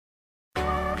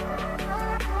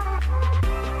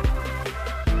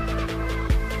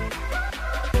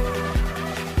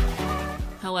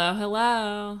Hello,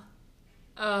 hello.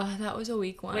 Oh, that was a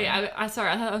weak one. Wait, I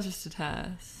sorry, I thought that was just a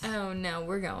test. Oh, no,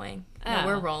 we're going. Oh. No,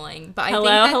 we're rolling. But I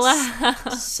Hello, think that's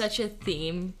hello. such a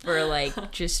theme for,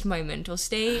 like, just my mental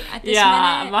state at this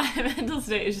Yeah, minute. my mental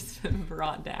state has just been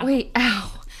brought down. Wait,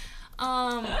 ow.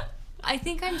 I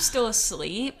think I'm still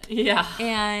asleep. Yeah.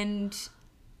 And,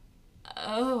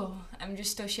 I'm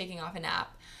just still shaking off a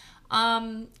nap.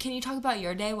 Can you talk about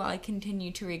your day while I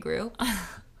continue to regroup?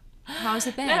 How's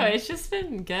it been? No, it's just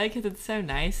been good because it's so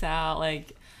nice out.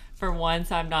 Like, for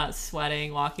once, I'm not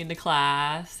sweating walking to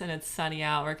class, and it's sunny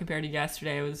out. Where compared to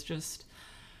yesterday, it was just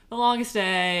the longest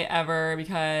day ever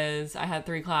because I had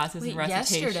 3 classes Wait, in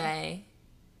recitation. yesterday?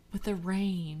 With the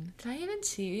rain. Did I even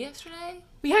see you yesterday?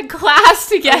 We had class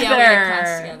together. Oh, yeah, we had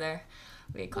class together.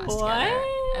 We had class What? together.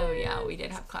 Oh, yeah, we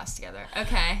did have class together.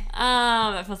 Okay.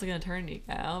 That feels like an eternity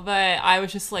ago. But I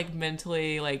was just like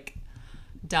mentally like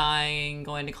dying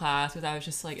going to class because I was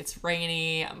just like, it's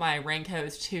rainy, my raincoat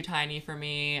is too tiny for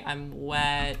me, I'm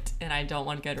wet, and I don't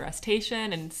want to go to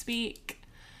recitation and speak.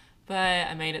 But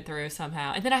I made it through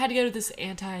somehow. And then I had to go to this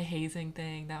anti-hazing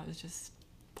thing that was just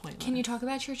pointless. Can you talk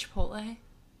about your Chipotle?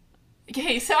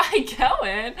 Okay, so I go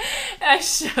in and I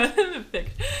show them the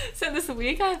picture. So this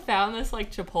week I found this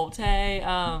like Chipotle.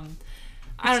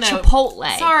 I don't know.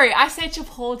 Chipotle. Sorry, I say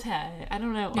Chipotle. I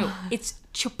don't know. No, it's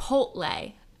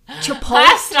Chipotle. Chipotle.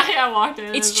 Last night I walked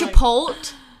in. It's Chipotle.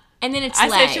 Chipotle, and then it's I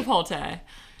lay. say Chipotle.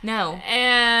 No.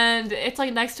 And it's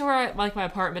like next to where like my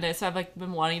apartment is, so I've like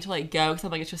been wanting to like go because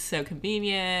I'm like it's just so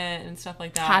convenient and stuff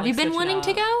like that. Have you like, been switch it wanting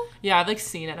to up. go? Yeah, I've like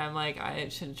seen it. I'm like I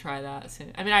should try that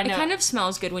soon. I mean I know. It kind of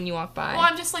smells good when you walk by. Well,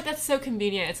 I'm just like that's so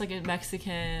convenient. It's like a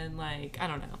Mexican like I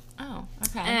don't know. Oh,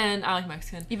 okay. And I like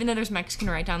Mexican. Even though there's Mexican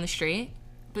right down the street?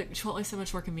 But Chipotle's so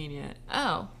much more convenient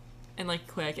Oh. and like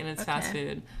quick and it's Okay. fast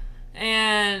food.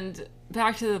 And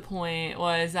back to the point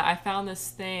was that I found this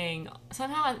thing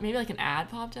somehow maybe like an ad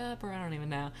popped up or I don't even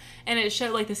know. And it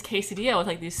showed like this quesadilla with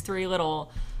like these 3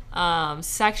 little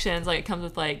sections. Like it comes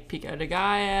with like pico de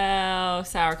gallo,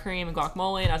 sour cream, and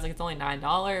guacamole. And I was like, it's only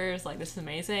 $9. Like this is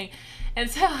amazing. And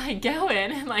so I go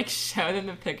in and like show them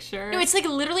the picture. No, it's like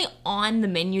literally on the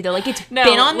menu though. Like it's No,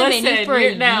 been on the listen, menu for a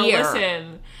year. No,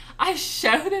 listen. I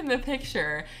showed them the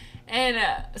picture, and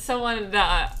someone,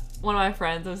 one of my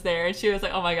friends was there, and she was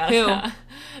like, "Oh my god, Who?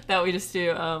 that we just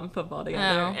do football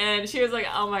together." Oh. And she was like,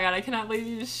 "Oh my god, I cannot believe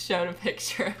you just showed a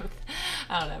picture of."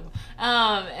 I don't know.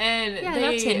 And Yeah, they,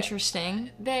 that's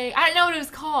interesting. I don't know what it was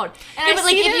called. And Yeah, I but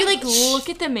like see if you them- like look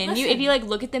at the menu, Listen. if you like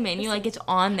look at the menu, like it's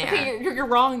on there. Okay, you're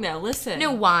wrong though. Listen.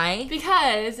 No, why?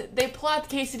 Because they pull out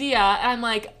the quesadilla, and I'm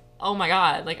like, oh my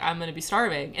god, like I'm gonna be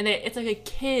starving, and it's like a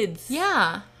kid's.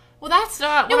 Yeah. Well, that's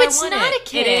not. No, what it's I wanted. not a It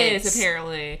kid's. is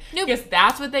apparently. No. Because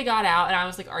that's what they got out, and I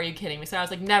was like, "Are you kidding me?" So I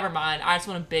was like, "Never mind. I just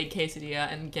want a big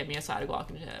quesadilla and get me a side of guac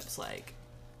and chips." Like,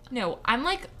 No, I'm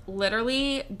like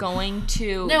literally going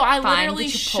to. no, I find literally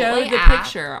the showed Chipotle the app.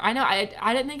 picture. I know.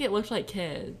 I didn't think it looked like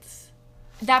kids.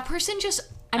 That person just.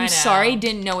 I I'm know. sorry,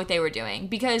 didn't know what they were doing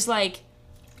because like,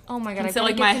 oh my god, I And so gotta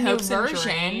like get my the new hopes and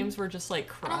version. dreams were just like I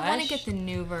crushed. don't want to get the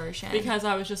new version because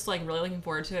I was just like really looking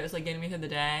forward to it. It was like getting me through the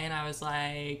day, and I was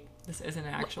like, "This isn't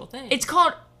an actual thing." It's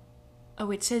called. Oh,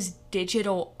 it says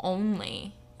digital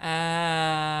only.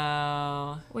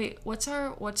 Oh. Wait, what's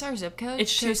our zip code? It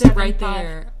shows it right 275.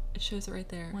 there. It shows it right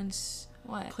there. Once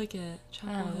what? Click it.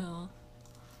 Chapel Oh. Hill.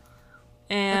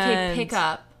 Okay, And pick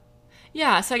up.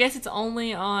 Yeah, so I guess it's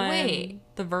only on Wait,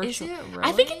 the virtual. it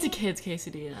I think really? it's a kid's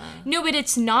quesadilla. No, but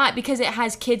it's not because it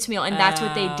has kids meal, and that's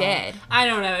what they Oh. I I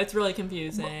don't know. It's really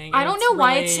confusing. don't It's know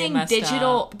why really it's saying messed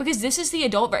digital up. because this is the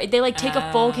adult version. They like take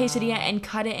a full Oh. quesadilla and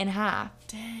cut it in half.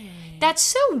 Dang. That's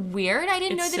so weird. I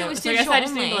didn't know that it was so I guess digital I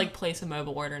just only. need to like place a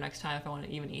mobile order next time if I want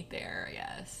to even eat there. I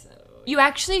guess. So. You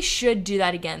actually should do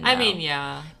that again. Though. I mean,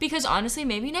 yeah. because honestly,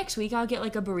 maybe next week I'll get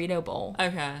like a burrito bowl,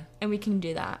 Okay. and we can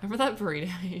do that. Remember that burrito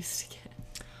I used to get?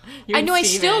 You I and know I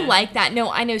still Steven. like that.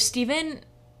 No, I know Steven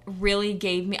really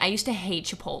gave me. I used to hate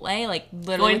Chipotle, like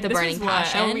literally with the This burning is what-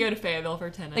 passion. when we go to Fayetteville for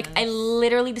tennis. Like I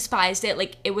literally despised it.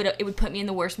 Like it would put me in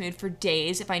the worst mood for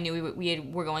days if I knew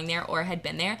were going there or had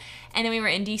been there. And then we were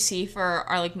in DC for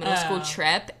our like middle school Oh.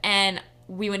 trip, and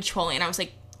we went to Chipotle, and I was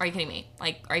like, "Are you kidding me?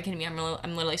 Like, are you kidding me? I'm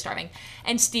literally starving."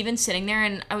 And Steven's sitting there,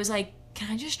 and I was like, "Can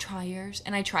I just try yours?"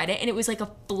 And I tried it, and it was like a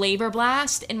flavor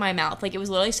blast in my mouth. Like it was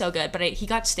literally so good. But he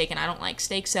got steak, and I don't like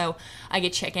steak, so I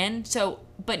get chicken. So,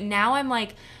 but now I'm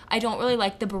like, I don't really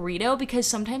like the burrito because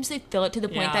sometimes they fill it to the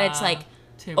point that it's Yeah, like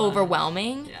too much.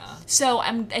 overwhelming. Yeah. So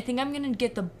I think I'm gonna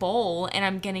get the bowl, and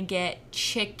I'm gonna get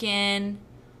chicken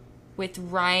with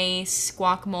rice,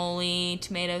 guacamole,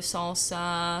 tomato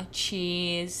salsa,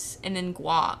 cheese, and then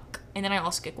guac. And then I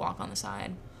also get guac on the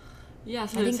side. Yeah,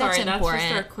 so I think sorry, that's that's just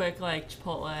our important. quick, like,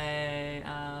 Chipotle.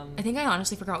 I think I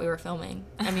honestly forgot we were filming.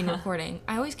 I mean, recording.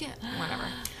 I always get whatever.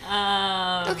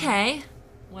 Um, Okay.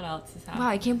 What else is happening? Wow,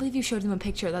 I can't believe you showed them a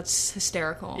picture. That's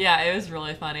hysterical. Yeah, it was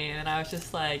really funny, and I was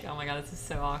just like, oh my god, this is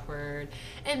so awkward.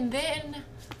 And then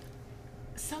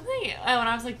something, when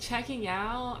I was like checking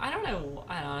out, I don't know,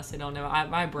 I honestly don't know.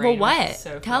 My brain Well, was what? just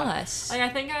so Tell fried. us. Like, I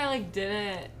think I like did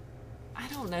it. I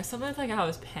don't know. Something like I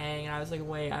was paying, and I was like,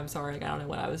 wait, I'm sorry. Like, I don't know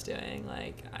what I was doing.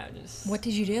 Like, I just. What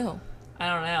did you do? I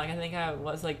don't know. Like, I think I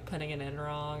was like putting it in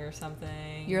wrong or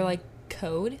something. You're like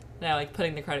code? No, like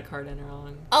putting the credit card in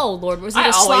wrong. Oh Lord, was it I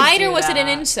a always slide do or was it an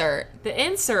that. insert? The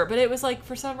insert, but it was like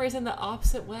for some reason the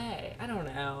opposite way. I don't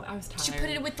know. I was tired. Did you put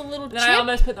it with the little Then chip? I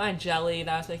almost put my jelly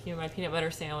that I was making my peanut butter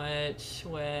sandwich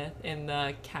with in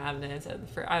the cabinets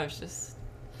at the I was just.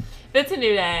 It's a new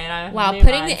day, and I have Wow, a new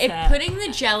mindset. putting the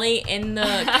jelly in the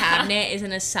cabinet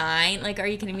isn't a sign. Like, are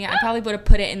you kidding me? I probably would have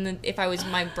put it in the if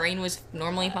my brain was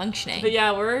normally functioning. But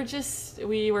yeah,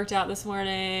 we worked out this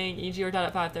morning. EG worked out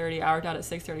at 5:30. I worked out at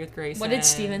 6:30 with Grayson. What did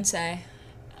Steven say?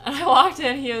 And I walked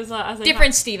in. He was. I was like,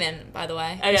 Different Steven, by the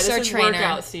way. Oh, yeah, This this our is trainer.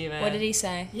 workout Steven. What did he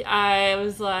say? I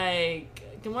was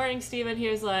like, "Good morning, Steven." He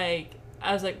was like,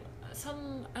 I was like,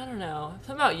 I don't know,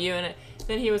 something about you, and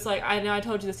then he was like, I know I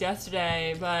told you this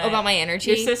yesterday, but About my energy?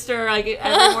 Your sister, like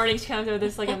every morning, she comes in with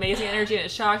this like amazing energy, and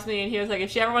it shocks me. And he was like,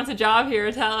 if she ever wants a job here,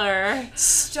 tell her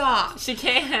Stop. she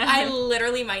can. I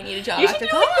literally might need a job You should after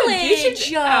do, like, college. you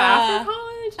should after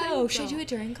college. Oh, should I do it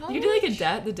during college? You could do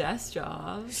like the desk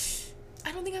job.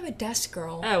 I don't think I'm a desk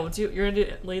girl. Oh, you're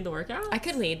gonna lead the workout? I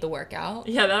could lead the workout.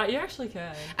 Yeah, you actually could.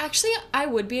 Actually, I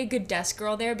would be a good desk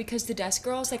girl there because the desk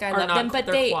girls, like, I Are love not- them, but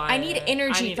they're I need quiet.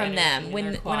 energy I need from energy. them when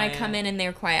They're I come quiet. in and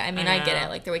they're quiet. I mean, I I get know. it.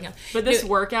 Like, they're waking up. But this No,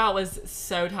 workout was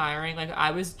so tiring. Like I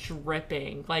was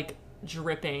dripping,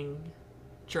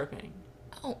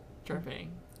 Oh,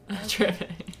 dripping.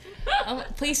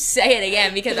 please say it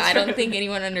again because I don't think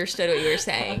anyone understood what you were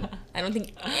saying. I don't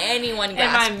think anyone And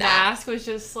grasped my that. mask was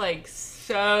just like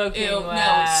soaking Ew, wet.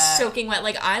 no, soaking wet.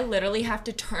 Like, I literally have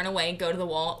to turn away, go to the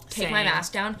wall, take my Same.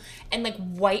 mask down, and, like,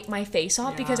 wipe my face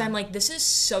off because Yeah. I'm like, this is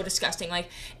so disgusting. Like,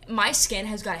 my skin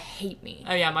has got to hate me.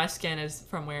 Oh yeah, my skin is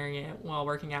from wearing it while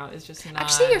working out is just not.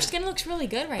 Actually, your skin looks really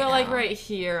good right now. But like right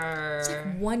here. It's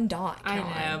like one dot. I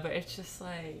Caroline. know, but it's just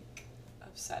like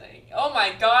upsetting. Oh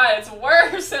my god, it's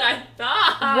worse than I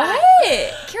thought.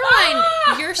 What? Caroline,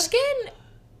 Ah! your skin...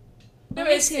 No, Let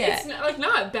me it's see it. not, like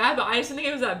not bad, but I just didn't think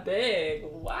it was that big.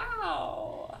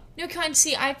 Wow. No, Caroline,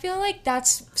 see, I feel like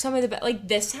that's some of the best... Like,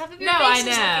 this half of your No, face I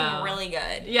is know. looking really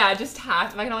good. Yeah, just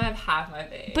half. I can only have half my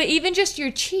face. But even just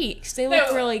your cheeks, they look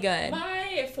No, really good.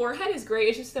 My forehead is great.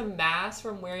 It's just the mask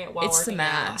from wearing it while It's the working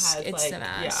mask. out. It's Has, the like,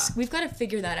 mask. We've got to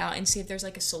figure that out and see if there's,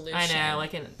 like, a solution. Yeah. I know,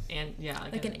 like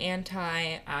an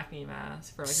anti... acne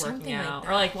mask for like Something working like out, that.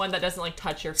 or like one that doesn't like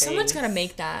touch your face. Someone's got to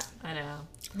make that. I know.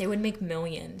 They would make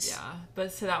millions. Yeah,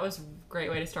 but so that was a great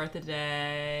way to start the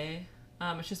day.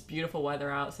 It's just beautiful weather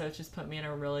out, so it's just put me in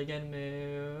a really good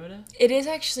mood. It is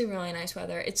actually really nice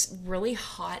weather. It's really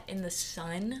hot in the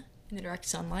sun, in the direct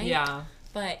sunlight. Yeah.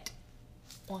 But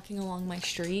walking along my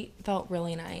street felt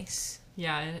really nice.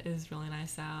 Yeah, it is really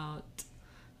nice out.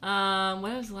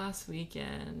 What was last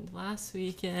weekend?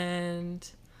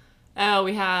 Oh,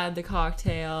 we had the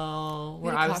cocktail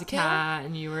where had a I was the cocktail? cat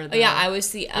and you were the... Oh yeah, I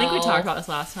was the elf. I think we talked about this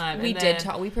last time. We and did then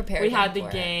talk. We prepared. We had the for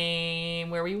it. game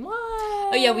where we won.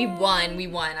 Oh yeah, we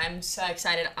won. I'm so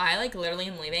excited. I like literally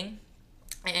am leaving.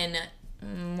 And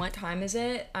what time is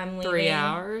it? I'm leaving. 3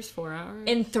 hours, 4 hours.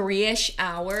 In 3-ish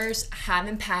hours.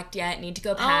 Haven't packed yet. Need to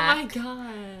go Oh pack. my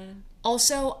god.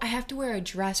 Also, I have to wear a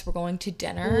dress. We're going to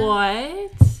dinner.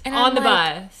 What? And on I'm the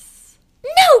like- bus.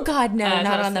 No, God, no, That's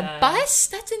not what on the I said. bus.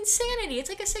 That's insanity. It's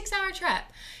like a 6-hour trip.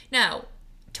 No,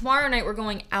 tomorrow night we're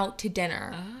going out to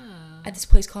dinner Ah. at this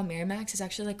place called Mary Max. It's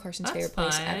actually like Carson's That's favorite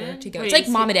place fun. ever to go. Wait, It's like is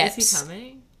Mama he, Dips. Is he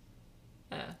coming?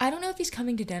 Oh. I don't know if he's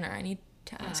coming to dinner. I need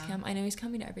to ask him. I know he's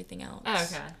coming to everything else. Oh,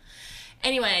 okay.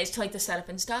 Anyways, to like the setup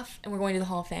and stuff, and we're going to the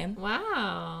Hall of Fame.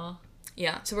 Wow.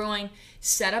 Yeah, so we're going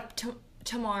set up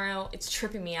tomorrow. It's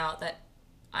tripping me out that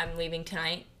I'm leaving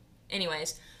tonight.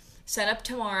 Anyways, set up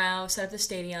tomorrow, set up the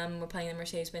stadium. We're playing the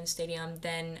Mercedes-Benz Stadium.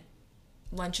 Then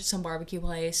lunch at some barbecue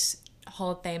place,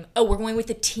 Hall of Fame. Oh, we're going with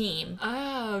the team.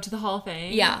 Oh, to the Hall of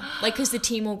Fame? Yeah, like because the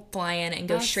team will fly in and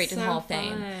go That's straight to the so Hall of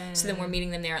Fame. fun. So then we're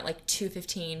meeting them there at like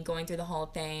 2:15, going through the Hall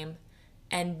of Fame,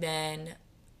 and then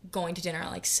going to dinner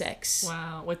at like 6.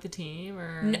 Wow. With the team?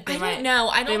 Or I don't know.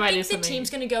 I they don't might think do the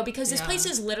team's gonna go because this Yeah. place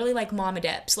is literally like Mama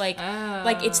Dips. Like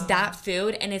it's Oh. that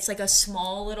food, and it's like a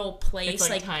small little place It's,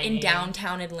 like, in tiny.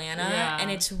 downtown Atlanta, Yeah.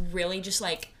 and it's really just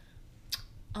like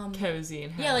cozy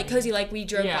and yeah, like homey. cozy. Like we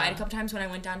drove Yeah. by it a couple times when I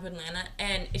went down to Atlanta,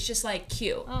 and it's just like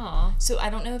cute. Aw. So I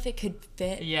don't know if it could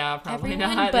fit Yeah, probably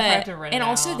everyone, not. They probably have but to rent and it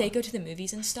also out. they go to the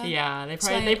movies and stuff. Yeah, they So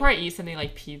probably eat something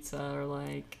like pizza or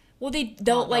like. Well,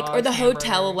 they'll Hot like, or the dogs,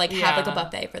 hotel will hamburger. like have like a Yeah.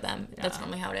 buffet for them. That's Yeah.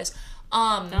 normally how it is.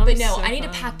 would But be no, so I need to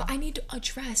fun. pack. But I need a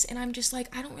dress, and I'm just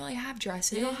like, I don't really have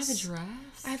dresses. You don't have a dress?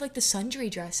 I have like the Sundry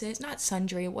dresses, not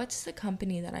Sundry. What's the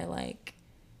company that I like?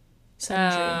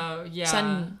 Sundry. Oh,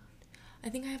 yeah. I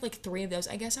think I have like 3 of those.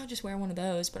 I guess I'll just wear one of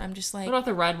those. But I'm just like, What about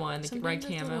the red one, the sometimes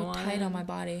red it's a camo little one? tight on my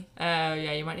body. Oh,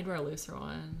 yeah, you might need to wear a looser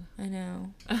one. I know.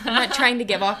 I'm not trying to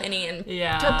give off any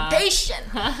Yeah. interpretation.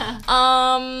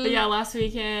 But yeah, last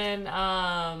weekend,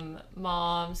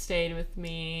 Mom stayed with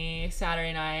me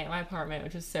Saturday night at my apartment,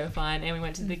 which was so fun. And we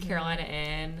went to the Carolina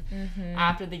Inn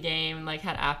after the game and like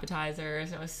had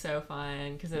appetizers. And it was so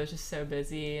fun because it was just so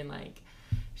busy and like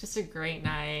just a great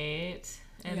night.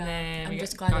 And Yeah, then I'm we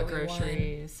just got glad that we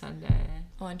groceries Sunday.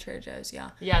 On Trader Joe's,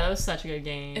 yeah. Yeah, that was such a good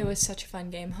game. It was such a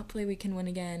fun game. Hopefully we can win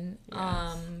again.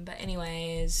 Yes. But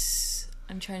anyways,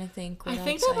 I'm trying to think what I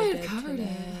think else that might I have did covered today.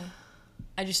 it.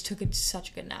 I just took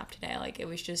such a good nap today. Like it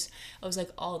was just, I was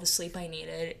like all the sleep I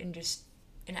needed in just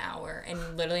an hour.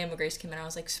 And literally Emma Grace came in, I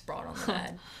was like sprawled on the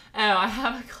bed. Oh, I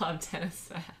have a club tennis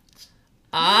match.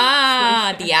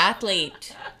 The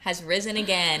athlete has risen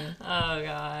again. Oh,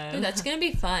 God. Dude, that's gonna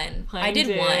be fun. I Playing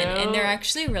did one, and do. they're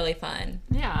actually really fun.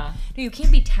 Yeah. No, you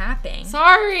can't be tapping.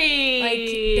 Sorry. Like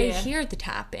they hear the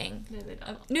tapping. No, they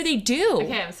don't. No, they do.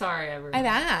 Okay, I'm sorry, everyone. I've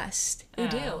asked. They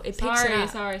do. Oh, It picks it up.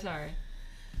 Sorry.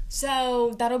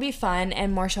 So that'll be fun.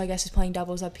 And Marshall, I guess, is playing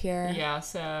doubles up here. Yeah,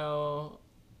 so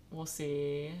we'll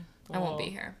see. I won't be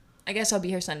here. I guess I'll be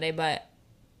here Sunday, but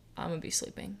I'm gonna be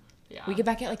sleeping. Yeah. We get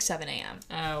back at like 7 a.m.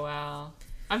 Oh, wow.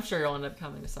 I'm sure you'll end up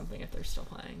coming to something if they're still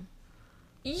playing.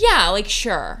 Yeah, like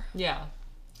sure. Yeah.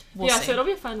 We'll see. So it'll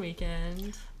be a fun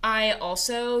weekend. I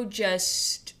also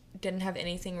just didn't have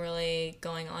anything really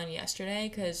going on yesterday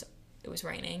because it was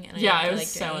raining and I Yeah, didn't it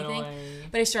feel was like doing so anything. annoying.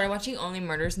 But I started watching Only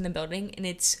Murders in the Building and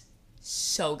it's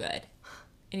so good.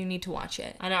 And you need to watch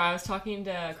it. I know, I was talking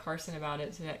to Carson about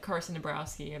it today, Carson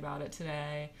Dabrowski about it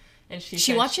today. And she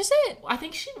She said watches it? I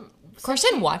think she...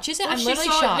 Carson watches it? Well, I'm she literally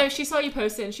saw, shocked. No, she saw you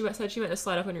post it and said she went to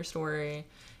slide up on your story.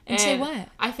 And say what?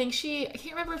 I think I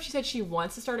can't remember if she said she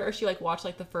wants to start it or she like watched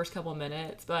like the first couple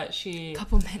minutes, but she...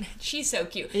 Couple minutes. She's so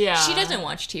cute. Yeah. She doesn't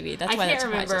watch TV. That's why that can't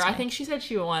remember. surprises me. I think she said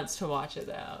she wants to watch it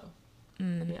though.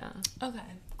 Yeah. Okay,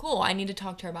 cool. I need to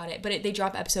talk to her about it. But they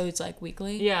drop episodes like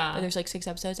weekly. Yeah. There's like 6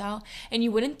 episodes out. And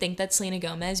you wouldn't think that Selena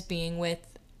Gomez being with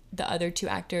the other 2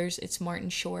 actors, it's Martin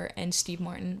Short and Steve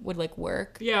Martin, would like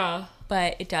work. Yeah.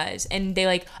 But it does. And they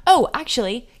like, oh,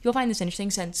 actually, you'll find this interesting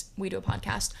since we do a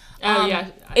podcast. Oh, yeah.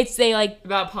 It's they like,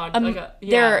 About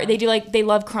they do like, they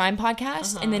love crime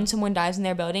podcasts and then someone dies in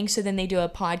their building. So then they do a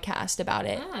podcast about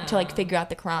it to like figure out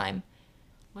the crime.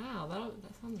 Wow, that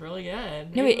sounds really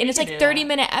good. No, Maybe and we it's could like do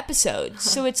 30-minute episodes.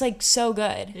 So it's like so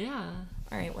good. Yeah.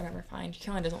 All right, whatever, fine.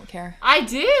 Caroline doesn't care. I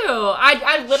do.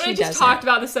 I literally She just doesn't. talked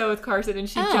about the show with Carson and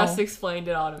she Oh. just explained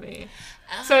it all to me.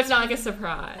 So it's not like a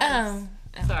surprise. Oh.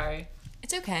 Sorry.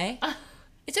 It's okay.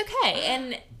 It's okay.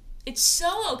 And it's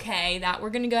so okay that we're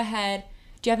going to go ahead.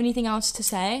 Do you have anything else to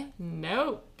say?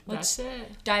 Nope. Let's That's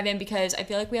it. dive in because I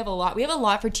feel like we have a lot. We have a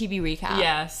lot for TV recap.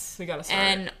 Yes, we gotta start.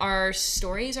 And our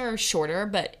stories are shorter,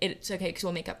 but it's okay because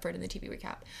we'll make up for it in the TV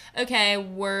recap. Okay,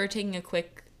 we're taking a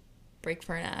quick break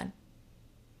for an ad.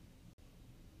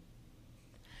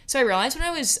 So I realized when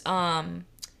I was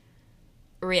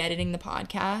re-editing the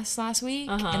podcast last week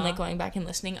and like going back and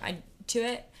listening to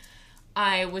it,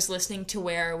 I was listening to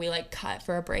where we like cut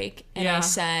for a break and I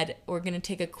said we're gonna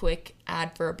take a quick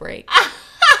ad for a break.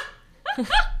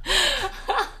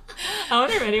 I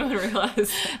wonder if anyone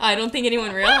realized. I don't think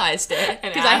anyone realized it An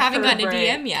because I ad haven't for a gotten a break.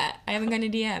 DM yet. I haven't gotten a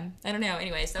DM. I don't know.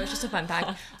 Anyways, that was just a fun fact.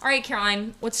 All right,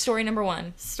 Caroline, what's story number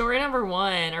 1? Story number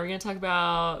 1. Are we gonna talk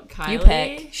about Kylie? You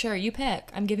pick. Sure, you pick.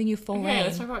 I'm giving you full Okay, reign.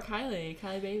 let's talk about Kylie.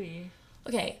 Kylie baby.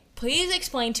 Okay, please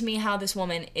explain to me how this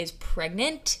woman is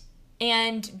pregnant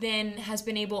and then has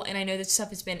been able, and I know this stuff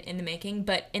has been in the making,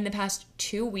 but in the past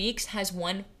 2 weeks has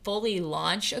one fully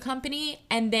launched a company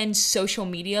and then social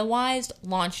media wise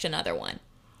launched another one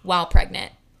while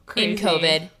pregnant in Crazy.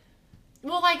 COVID.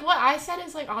 Well, like what I said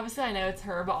is like obviously I know it's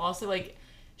her, but also like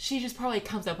she just probably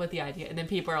comes up with the idea, and then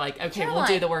people are like, "Okay, we'll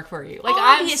do the work for you." Like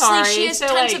Obviously, I'm sorry, she has so,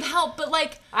 tons like, of help, but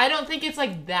like, I don't think it's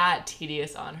like that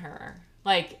tedious on her.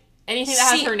 Like anything that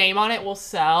has See- her name on it will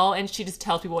sell, and she just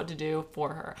tells people what to do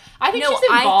for her. I think no, she's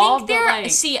involved. I think they're. but,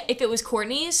 like, See, if it was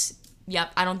Courtney's,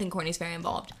 yep, I don't think Courtney's very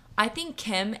involved. I think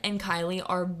Kim and Kylie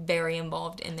are very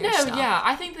involved in their no, stuff. yeah,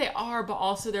 I think they are, but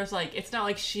also there's like it's not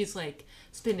like she's like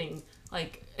spending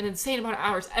like an insane amount of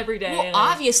hours every day. Well, like,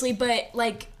 obviously, but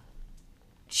like,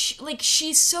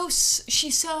 she's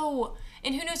so,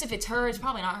 and who knows if it's her? It's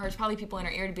probably not her. It's probably people in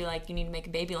her ear to be like, you need to make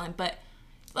a baby line. But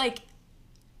like,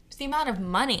 the amount of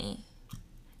money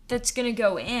that's gonna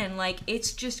go in, like,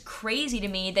 it's just crazy to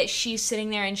me that she's sitting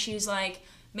there and she's like,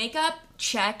 makeup,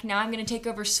 check. Now I'm gonna take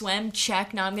over swim,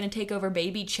 check. Now I'm gonna take over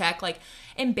baby, check. Like,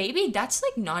 and baby, that's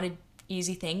like not an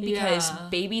easy thing because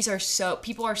babies are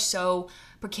people are so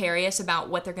precarious about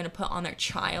what they're gonna put on their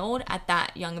child at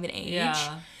that young of an age.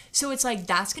 Yeah. So it's like,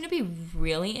 that's gonna be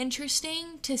really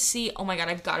interesting to see. Oh my god,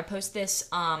 I've got to post this.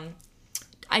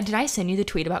 Did I send you the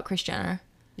tweet about Kris Jenner?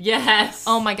 Yes.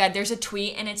 Oh my god, there's a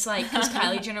tweet and it's like, because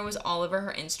Kylie Jenner was all over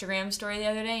her Instagram story the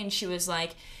other day and she was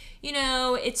like, you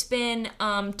know, it's been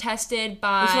tested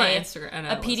by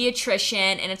a pediatrician,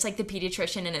 and it's like the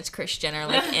pediatrician and it's Kris Jenner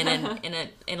like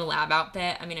in a lab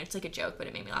outfit. I mean, it's like a joke, but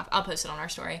it made me laugh. I'll post it on our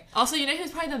story. Also, you know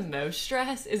who's probably the most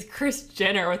stressed is Kris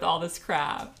Jenner with all this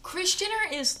crap. Kris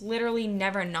Jenner is literally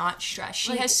never not stressed.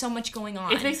 She has so much going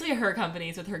on. It's basically her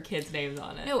companies with her kids' names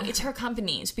on it. No, it's her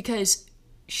companies because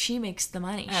she makes the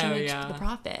money. She makes the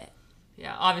profit.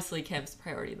 Yeah, obviously Kim's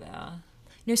priority though.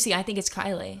 No, see, I think it's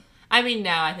Kylie. I mean,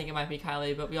 now I think it might be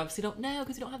Kylie, but we obviously don't know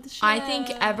because we don't have the show. I think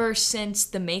ever since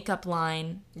the makeup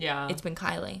line, yeah, it's been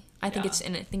Kylie. I think it's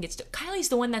Kylie's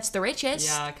the one that's the richest.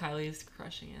 Yeah, Kylie's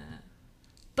crushing it.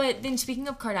 But then speaking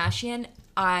of Kardashian,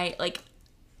 I like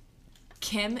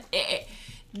Kim.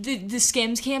 The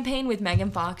Skims campaign with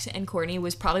Megan Fox and Kourtney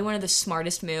was probably one of the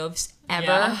smartest moves ever.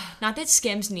 Yeah. Not that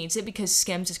Skims needs it because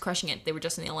Skims is crushing it. They were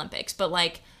just in the Olympics, but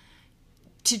like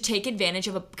to take advantage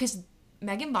of because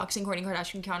Megan Fox and Kourtney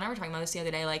Kardashian, Cal and I were talking about this the other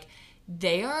day, like,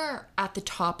 they are at the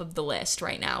top of the list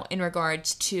right now in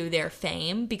regards to their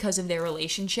fame because of their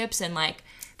relationships and, like,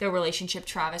 the relationship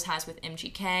Travis has with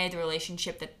MGK, the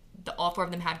relationship that all four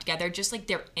of them have together, just, like,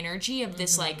 their energy of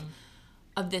this, like,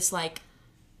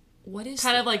 what is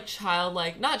kind of, like,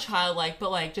 childlike, not childlike, but,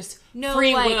 like, just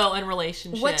free will and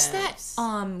relationships. What's that,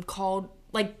 called?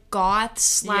 Like, goth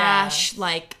slash,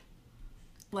 like,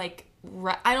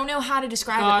 I don't know how to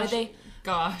describe it, but they...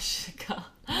 Goth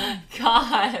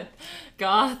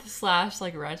slash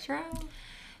like retro?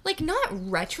 Like not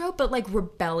retro, but like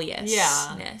rebelliousness.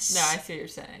 Yeah. No, I see what you're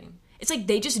saying. It's like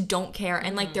they just don't care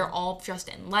and like they're all dressed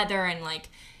in leather and like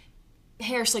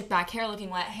hair slicked back, hair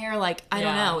looking wet, hair like, I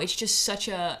don't know. It's just such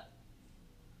a...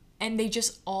 And they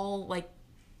just all like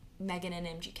Megan and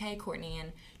MGK, Kourtney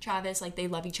and Travis, like they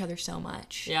love each other so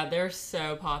much. Yeah, they're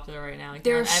so popular right now. Like,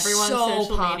 they're on everyone's so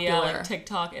social popular. Media, like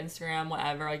TikTok, Instagram,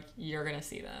 whatever. Like you're gonna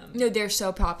see them. No, they're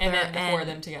so popular. And then the four of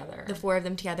them together. The four of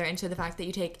them together, and so the fact that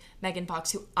you take Megan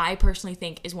Fox, who I personally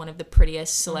think is one of the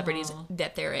prettiest celebrities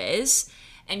that there is,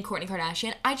 and Kourtney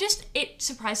Kardashian, it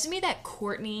surprises me that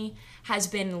Kourtney has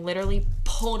been literally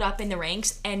pulled up in the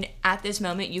ranks, and at this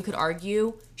moment, you could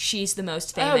argue she's the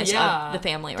most famous of the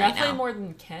family right now. Definitely more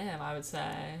than Kim, I would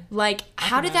say. Like,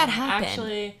 how did that happen?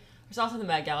 Actually, there's also the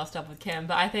Met Gala stuff with Kim,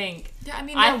 but I think...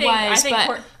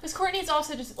 Because Kourtney's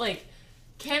also just, like...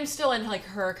 Kim's still in, like,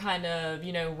 her kind of,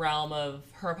 you know, realm of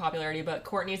her popularity, but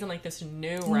Kourtney's in, like, this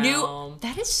new realm.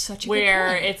 That is such a good point.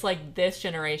 Where it's, like, this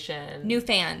generation. New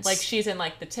fans. Like, she's in,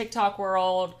 like, the TikTok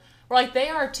world. Or, like, they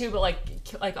are, too, but, like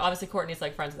obviously Kourtney's,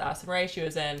 like, friends with Addison Rae. She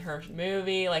was in her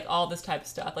movie. Like, all this type of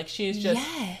stuff. Like, she's just...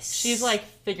 Yes. She's, like,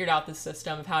 figured out the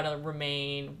system of how to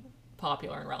remain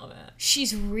popular and relevant.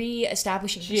 She's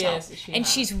re-establishing herself.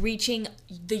 She's reaching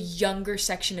the younger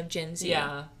section of Gen Z.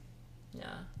 Yeah. Yeah.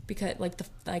 Because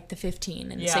the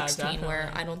 15 and 16 definitely.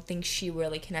 Where I don't think she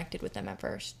really connected with them at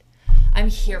first. I'm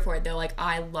here for it though. Like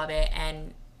I love it,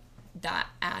 and that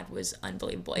ad was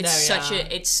unbelievable. It's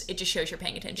it just shows you're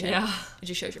paying attention. Yeah. It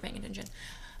just shows you're paying attention.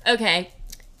 Okay.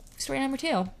 Story number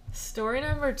 2.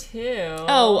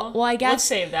 Oh, well I guess let's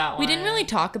save that one. We didn't really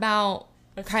talk about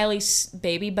Kylie's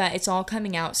baby, but it's all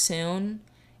coming out soon.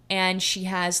 And she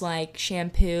has like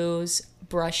shampoos,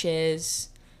 brushes,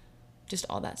 just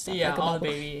all that stuff. Yeah, like all the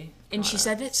baby. And she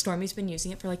said that Stormi's been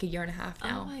using it for like a year and a half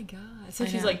now. Oh my god. So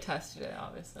she's like tested it,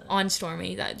 obviously. On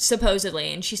Stormi,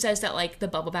 supposedly. And she says that like the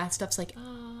bubble bath stuff's like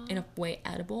in a way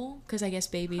edible. Because I guess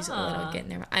babies a little get in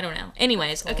there. I don't know.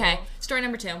 Anyways, cool. Okay. Story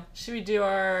number 2. Should we do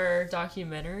our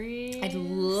documentaries? I'd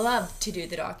love to do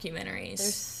the documentaries.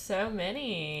 There's so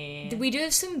many. We do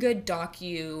have some good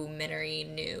documentary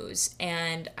news.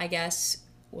 And I guess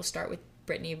we'll start with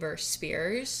Britney versus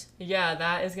Spears. Yeah,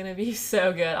 that is going to be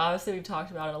so good. Obviously, we've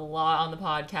talked about it a lot on the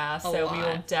podcast, so we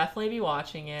will definitely be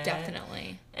watching it.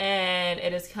 Definitely. And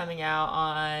it is coming out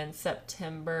on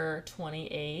September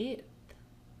 28th.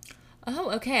 Oh,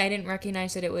 okay. I didn't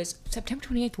recognize that it was September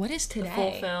 28th. What is today? The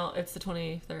full film, it's the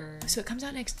 23rd. So it comes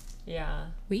out next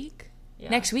week? Yeah.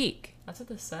 Next week. That's what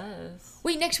this says.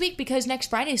 Wait, next week, because next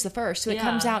Friday is the 1st, so it Yeah.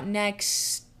 comes out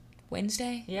next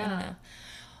Wednesday? Yeah. I don't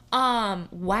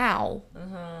know. Wow.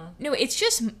 Uh-huh. No, it's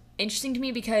just interesting to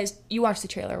me because you watched the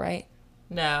trailer, right?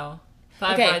 No.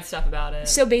 But Okay. I've read stuff about it.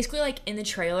 So basically, like, in the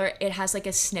trailer, it has, like,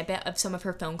 a snippet of some of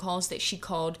her phone calls that she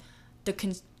called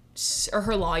or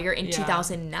her lawyer in Yeah.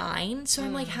 2009. So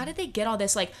I'm like, how did they get all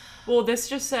this? Like, well, this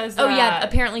just says that Oh, yeah,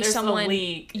 apparently there's someone- a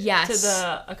leak Yes.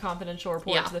 to a confidential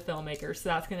report Yeah. to the filmmaker. So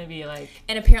that's going to be like...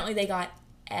 and apparently they got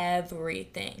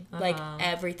everything. Like,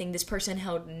 everything. This person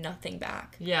held nothing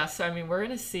back. Yeah, so I mean, we're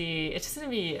going to see... It's just going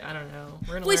to be... I don't know.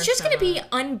 We're gonna Well, it's learn just so going to be much.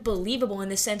 unbelievable in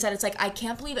the sense that it's like, I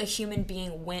can't believe a human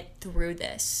being went through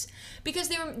this. Because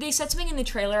they said something in the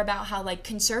trailer about how, like,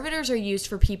 conservators are used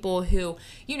for people who,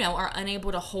 you know, are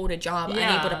unable to hold a job,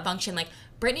 Yeah. unable to function. Like,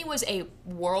 Britney was a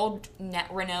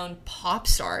world-renowned pop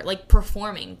star, like,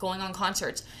 performing, going on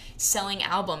concerts, selling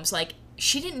albums. Like,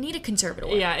 she didn't need a conservator.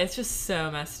 Yeah, it's just so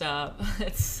messed up.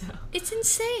 It's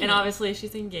insane. And obviously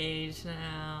she's engaged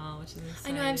now, which is I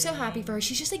exciting. know, I'm so happy for her.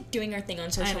 She's just, like, doing her thing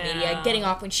on social I media, know. getting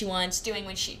off when she wants,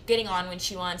 getting on when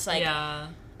she wants. Like, Yeah,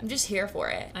 I'm just here for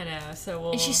it. I know. So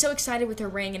we'll... And she's so excited with her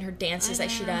ring and her dances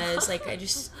that she know. does. Like, I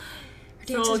just... Her,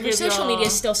 So dances, we'll her give social y'all- media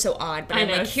is still so odd, but I I'm,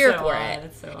 know, like, it's here so for odd, it.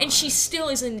 it's so And she odd. still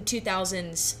is in the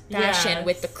 2000s fashion Yes.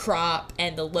 with the crop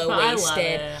and the But I love low-waisted.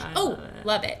 it. I Oh, love it.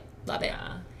 love it. Love it.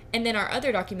 Yeah. And then our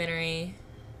other documentary,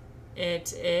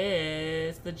 It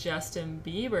is the Justin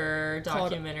Bieber Called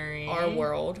documentary. Our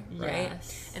World, right?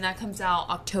 Yes. And that comes out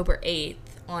October 8th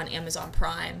on Amazon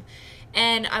Prime.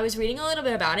 And I was reading a little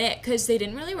bit about it because they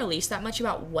didn't really release that much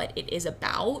about what it is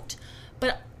about.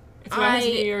 But It's about his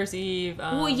New Year's Eve.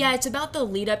 Well, yeah, it's about the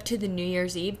lead up to the New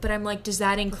Year's Eve, but I'm like, does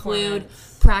that include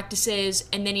Performance. practices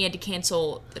and then he had to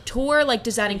cancel the tour? Like,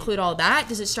 does that include all that?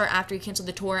 Does it start after he canceled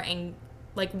the tour? And,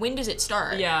 like, when does it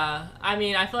start? Yeah, I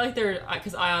mean, I feel like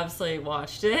because I obviously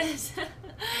watched it,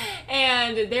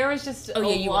 and there was just Oh, yeah,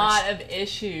 a you lot watched. of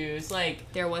issues. Like,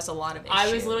 There was a lot of issues.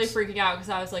 I was literally freaking out because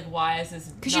I was like, why is this?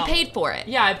 Because you paid for it.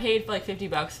 Yeah, I paid like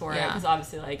 $50 for it Yeah. because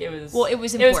obviously, like, it was. Well, it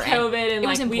was It was important. COVID, and It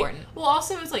was like important. well,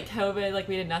 also it was like COVID. Like,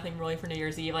 we did nothing really for New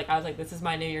Year's Eve. Like, I was like, this is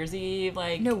my New Year's Eve.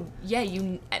 Like, No, yeah,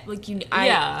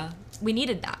 yeah. we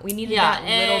needed that. We needed Yeah, that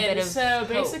little and bit of so hope.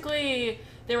 basically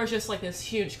there was just like this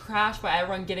huge crash by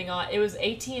everyone getting on. It was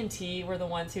AT&T were the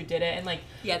ones who did it, and like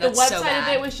Yeah, the that's so website of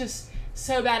bad. it was just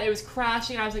so bad. It was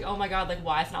crashing. I was like, oh my god, like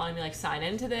why is it not letting me like sign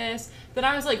into this? Then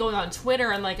I was like going on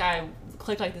Twitter and like I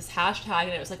clicked like this hashtag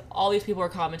and it was like all these people were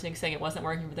commenting saying it wasn't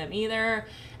working for them either.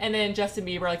 And then Justin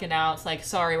Bieber like announced like,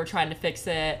 sorry, we're trying to fix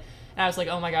it. And I was like,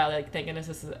 oh my god, like thank goodness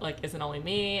this is like isn't only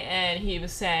me. And he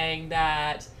was saying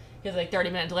that he has like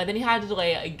 30-minute delay. Then he had to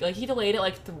delay like he delayed it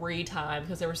like 3 times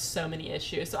because there were so many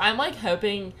issues. So I'm like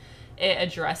hoping it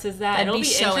addresses that. That'd It'll be be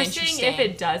so interesting if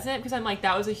interesting. it doesn't, because I'm like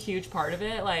that was a huge part of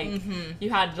it. Like you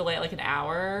had to delay it like an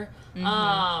hour.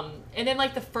 And then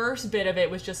like the first bit of it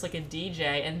was just like a DJ,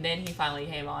 and then he finally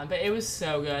came on. But it was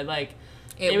so good. Like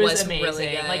it was amazing. really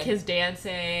good. Like his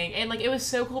dancing, and like it was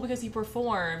so cool because he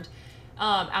performed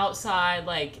outside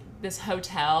like this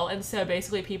hotel, and so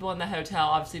basically people in the hotel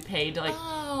obviously paid to like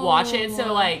watch it. And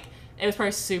so like it was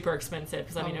probably super expensive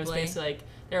because I mean it was Probably. basically like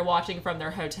they were watching from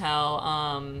their hotel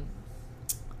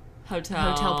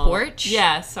Hotel porch?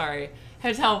 Yeah, sorry.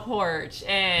 Hotel porch,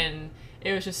 and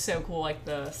it was just so cool, like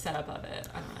the setup of it.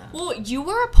 I don't know. Well, you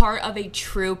were a part of a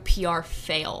true PR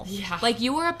fail. Yeah. Like,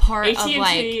 you were a part AT&T of,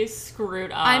 like...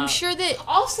 screwed up. I'm sure that...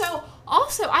 Also,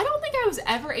 I don't think I was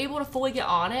ever able to fully get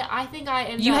on it. I think I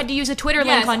ended You up... had to use a Twitter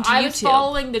Yes, link onto I was YouTube.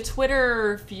 following the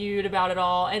Twitter feud about it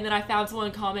all, and then I found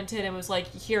someone commented and was like,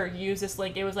 here, use this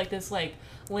link. It was like this like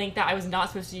link that I was not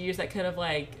supposed to use that could have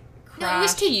like crashed. No, it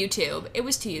was to YouTube. It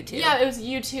was to YouTube. Yeah, it was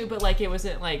YouTube, but like it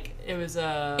wasn't like it was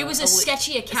a. It was a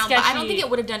sketchy account, but I don't think it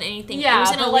would have done anything. Yeah, it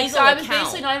was an but illegal like so I was account.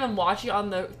 basically not even watching on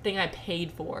the thing I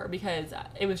paid for because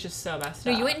it was just so messed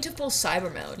No, up. you went into full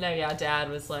cyber mode. No, yeah, Dad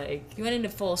was like You went into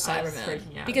full cyber was mode.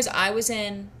 freaking out. Because I was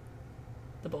in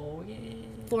the bowl game.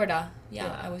 Florida. Yeah,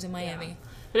 Yeah, I was in Miami. yeah.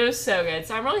 But it was so good.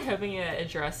 So I'm really hoping it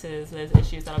addresses those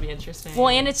issues. That'll be interesting. Well,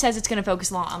 and it says it's going to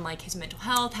focus a lot on, like, his mental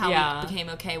health, how Yeah. he became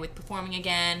okay with performing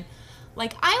again.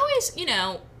 Like, I always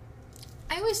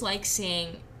like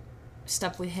seeing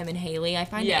stuff with him and Haley. I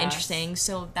find it Yes. interesting,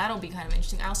 so that'll be kind of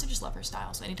interesting. I also just love her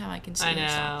style, so anytime I can see I her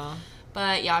style. know.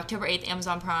 But yeah, October 8th,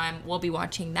 Amazon Prime. We'll be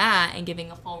watching that and giving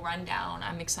a full rundown.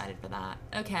 I'm excited for that.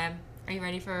 Okay. Are you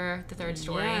ready for the third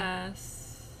story? Yes.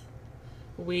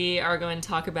 We are going to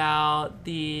talk about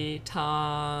the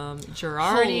Tom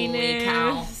Girardi Holy news.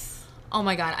 cow. Oh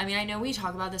my god. I mean, I know we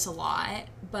talk about this a lot,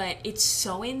 but it's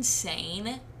so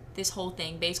insane, this whole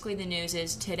thing. Basically, the news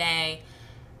is today,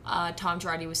 Tom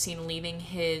Girardi was seen leaving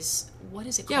his, what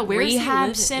is it called? Yeah, where is he rehab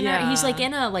living? center. Yeah. He's like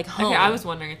in a like home. Okay, I was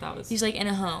wondering if that was. He's like in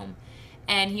a home.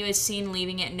 And he was seen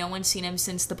leaving it. No one's seen him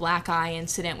since the black eye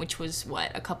incident, which was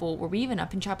were we even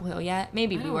up in Chapel Hill yet?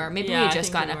 Maybe we were. Maybe we had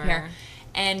just gotten up here.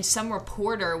 And some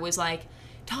reporter was like,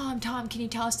 Tom, can you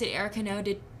tell us, did Erica know?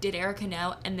 Did Erica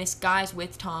know? And this guy's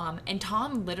with Tom. And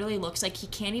Tom literally looks like he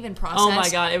can't even process oh my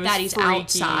God, it was that he's freaky.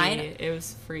 outside. It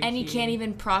was freaky. And he can't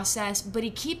even process, but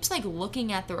he keeps like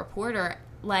looking at the reporter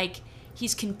like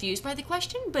he's confused by the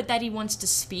question, but that he wants to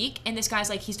speak. And this guy's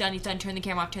like, he's done, turn the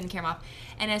camera off.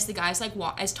 And as the guy's like,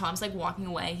 as Tom's like walking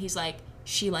away, he's like,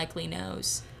 she likely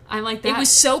knows. I'm like that. It was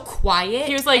so quiet.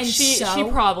 He was like, she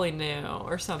probably knew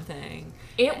or something.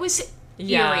 It was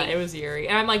yeah, eerie. it was eerie.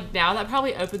 And I'm like, now that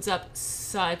probably opens up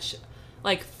such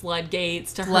like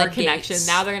floodgates to her connection.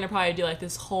 Now they're gonna probably do like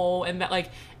this whole, and that like,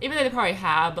 even though they probably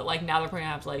have, but like now they're probably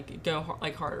gonna have to like go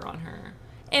like harder on her.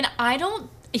 And I don't.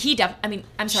 I mean,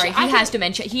 I'm sorry. He has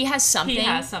dementia. He has something. He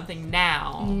has something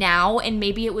now. Now, and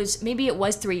maybe it was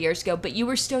 3 years ago, but you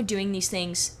were still doing these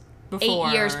things before.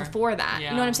 8 years before that.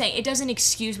 Yeah. You know what I'm saying? It doesn't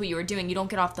excuse what you were doing. You don't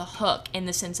get off the hook in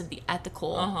the sense of the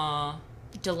ethical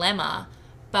dilemma.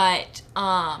 But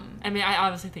I mean, I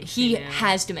obviously think he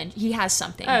has dementia. He has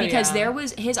something because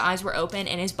his eyes were open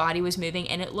and his body was moving,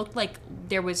 and it looked like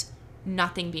there was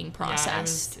nothing being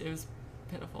processed. Yeah, it was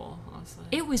pitiful, honestly.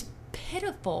 It was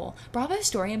pitiful. Bravo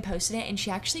historian posted it, and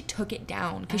she actually took it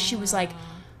down because she was like,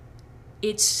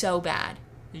 "It's so bad,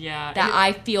 that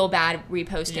I feel bad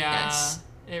reposting this."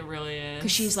 It really is.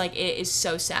 Because she's like, it is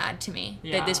so sad to me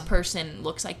that this person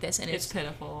looks like this and it's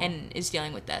pitiful and is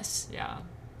dealing with this. Yeah.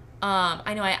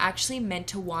 I know I actually meant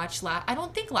to watch I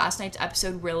don't think last night's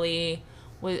episode really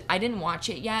was. I didn't watch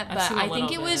it yet, but I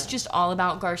think it was just all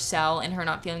about Garcelle and her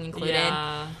not feeling included.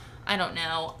 Yeah. I don't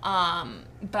know.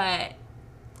 But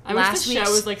I wish the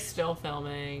show was like still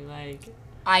filming. Like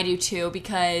I do too,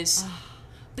 because.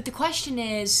 But the question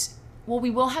is, well,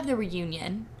 we will have the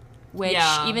reunion, which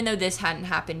even though this hadn't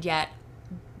happened yet,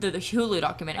 the Hulu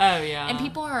documentary. Oh yeah. And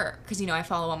people are, because I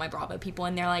follow all my Bravo people,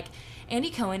 and they're like, Andy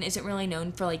Cohen isn't really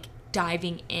known for like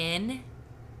diving in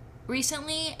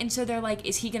recently, and so they're like,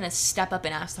 is he gonna step up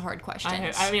and ask the hard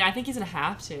questions? I mean, I think he's gonna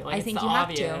have to. Like, I think you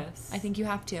have to. I think you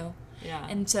have to. Yeah.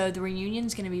 And so the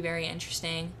reunion's gonna be very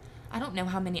interesting. I don't know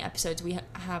how many episodes we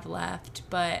have left,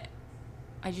 but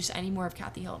I need more of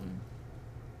Kathy Hilton.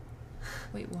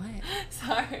 Wait, what?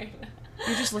 Sorry.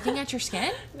 You're just looking at your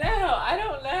skin? No, I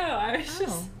don't know. I was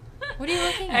just. What are you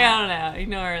looking at? I don't know.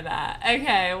 Ignore that.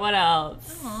 Okay, what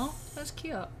else? Oh, that's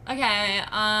cute. Okay,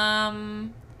 I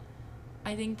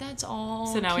think that's all.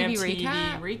 So now TV we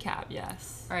have TV recap,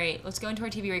 yes. All right, let's go into our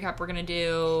TV recap. We're going to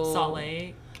do... Salt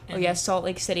Lake. Oh, yeah, Salt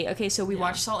Lake City. Okay, so we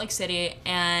watched Salt Lake City,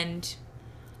 and...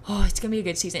 Oh, it's going to be a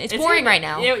good season. It's boring right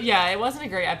now. It wasn't a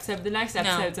great episode, but the next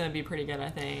episode's going to be pretty good, I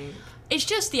think. It's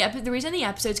just the reason the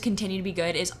episodes continue to be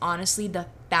good is honestly the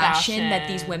fashion that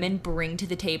these women bring to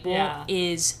the table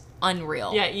is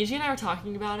unreal. Yeah, EG and I were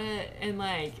talking about it, and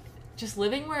like just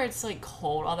living where it's like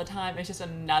cold all the time is just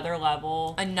another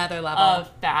level of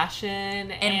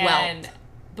fashion and wealth,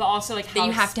 but also like how that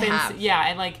you have to have. Yeah,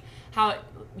 and like how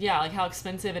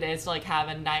expensive it is to like have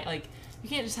a night. Like you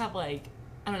can't just have like,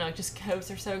 I don't know, just coats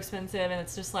are so expensive, and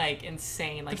it's just like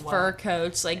insane. Like the fur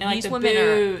coats, like and, these like, women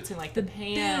boots are and like the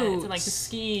pants and like the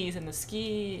skis and the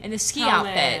ski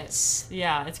outfits.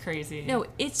 Yeah, it's crazy. No,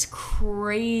 it's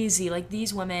crazy. Like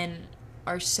these women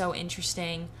are so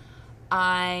interesting.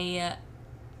 I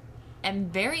am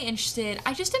very interested.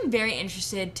 I just am very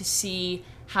interested to see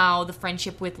how the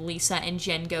friendship with Lisa and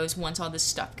Jen goes once all this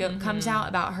stuff comes out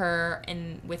about her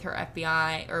and with her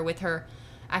FBI or with her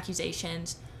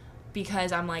accusations.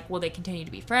 Because I'm like, will they continue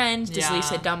to be friends? Does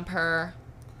Lisa dump her?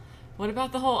 What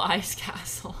about the whole ice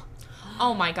castle?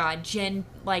 Oh my God, Jen,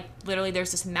 like literally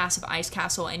there's this massive ice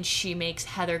castle and she makes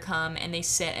Heather come and they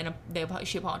sit and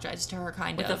she apologizes to her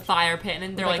kind with of. With the fire pit,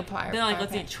 and they're like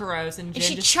let's eat churros, and Jen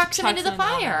she chucks him into the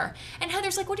fire. And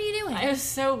Heather's like, what are you doing? It was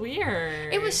so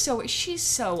weird. It was she's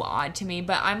so odd to me,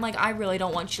 but I'm like, I really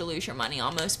don't want you to lose your money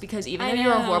almost, because even though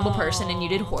you're a horrible person and you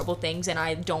did horrible things and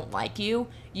I don't like you,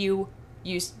 you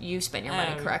spend your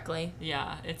money correctly.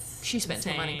 Yeah, she spends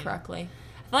her money correctly.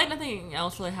 I feel like nothing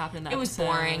else really happened in that episode. It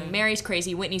was boring. Mary's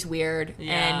crazy, Whitney's weird,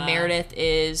 yeah. And Meredith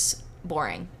is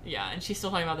boring. Yeah, and she's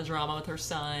still talking about the drama with her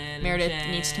son. Meredith and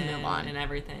Jen needs to move on. And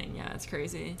everything. Yeah, it's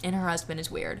crazy. And her husband is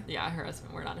weird. Yeah, her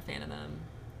husband. We're not a fan of them.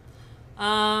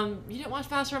 You didn't watch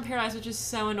Bachelor in Paradise, which is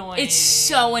so annoying. It's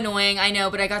so annoying, I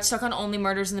know, but I got stuck on Only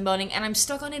Murders in the Building, and I'm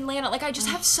stuck on Atlanta. Like, I just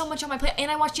have so much on my plate.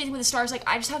 And I watched Dancing with the Stars. Like,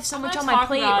 I just have so much on my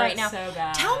plate right now. So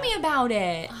bad. Tell me about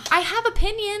it. I have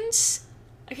opinions.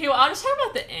 Okay, well, I'll just talk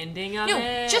about the ending of No,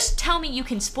 it. just tell me. You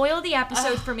can spoil the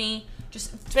episode for me.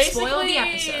 Just spoil the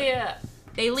episode.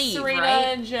 They leave, Serena right?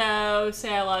 and Joe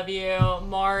say I love you.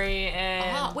 Mari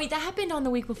and... Oh, wait, that happened on the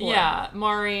week before. Yeah,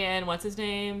 Mari and what's his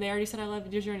name? They already said I love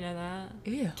you. Did you already know that?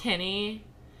 Ew. Kenny.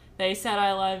 They said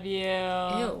I love you.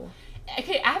 Ew.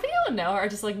 Okay, Abigail and Noah are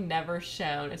just like never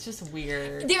shown. It's just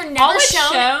weird. They're never always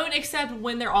shown except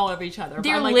when they're all over each other. But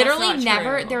They're I'm like, literally that's not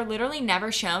never. true. They're literally never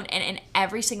shown, and in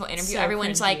every single interview, So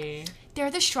everyone's cringy. like,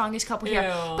 "They're the strongest couple here." Ew.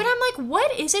 But I'm like,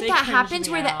 what is it They that cringe happens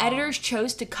me where the out. editors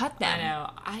chose to cut them?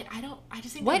 I know. I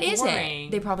just think What they're is boring.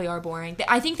 it? They probably are boring.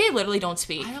 I think they literally don't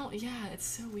speak. Yeah, it's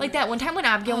so weird. Like that one time when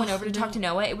Abigail went over to talk to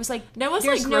Noah, it was like Noah's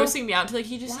like there's grossing me out to like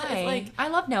he just Why? like I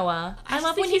love Noah. I just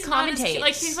love think when he he's not as cute. commentates.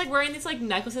 Like he's like wearing these like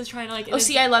necklaces trying to like oh,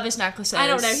 see, I love his necklaces. I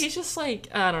don't know. He's just like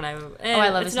I don't know. oh, I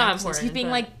love it's his not necklaces. important. He's being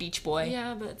but- like Beach Boy.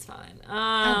 yeah, but it's fine.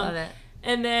 I love it.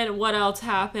 And then what else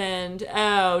happened?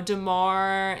 Oh,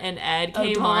 Damar and Ed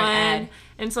came Damar on. and Ed.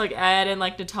 And so like Ed and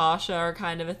like Natasha are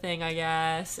kind of a thing, I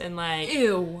guess. And like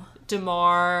Ew.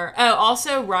 Damar. Oh,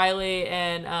 also Riley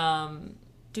and no.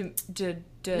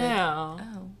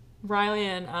 Oh, Riley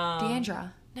and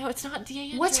Deandra. No, it's not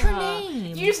Deandra. What's her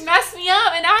name? You just messed me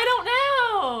up and I don't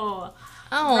know.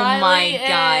 Oh Riley my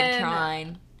God, and-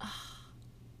 Trine.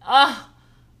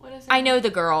 What is it? I know the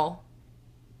girl.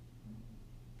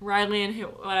 Riley and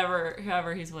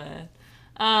whoever he's with.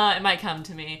 It might come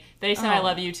to me. They said I Oh.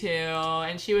 love you too,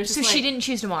 and she was just So like, she didn't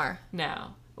choose Damar.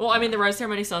 No. Well, I mean the rose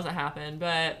ceremony still hasn't happened,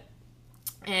 but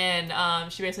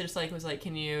she basically just like was like,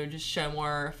 can you just show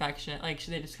more affection? Like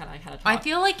they just kind of like had a talk. I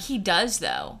feel like he does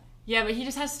though. Yeah, but he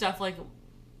just has stuff like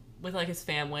with like his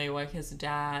family, like his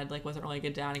dad like wasn't really a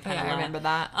good dad. And kind of I remember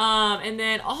that. And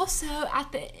then also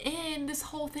at the end, this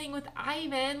whole thing with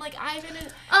Ivan, like Ivan.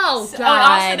 And, Oh, so,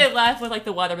 God. also they left with like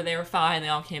the weather, but they were fine. They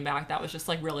all came back. That was just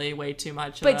like really way too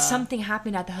much. But something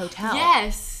happened at the hotel.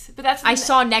 Yes, but that's I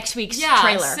saw next week's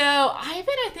trailer. So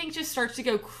Ivan, I think, just starts to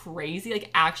go crazy, like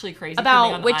actually crazy. coming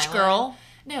About on the which island. girl?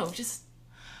 No, just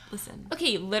listen.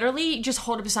 Okay, literally just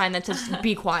hold up a sign that says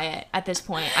 "Be quiet" at this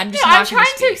point. I'm just No, not I'm trying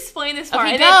gonna to speak. explain this part.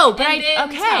 Okay, and go, then- but and then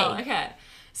okay. tell. Okay.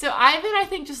 So Ivan, I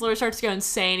think, just literally starts to go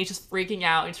insane. He's just freaking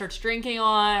out. He starts drinking a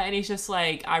lot, and he's just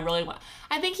like, I really want.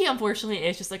 I think he unfortunately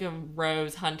is just like a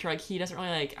rose hunter. Like he doesn't really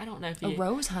like. I don't know if he A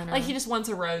rose hunter. Like he just wants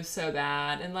a rose so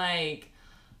bad, and like.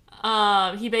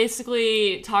 He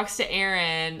basically talks to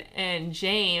Aaron and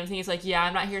James, and he's like, "Yeah,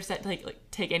 I'm not here to like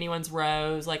take anyone's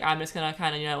rose. Like, I'm just gonna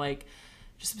kind of like,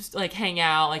 just like hang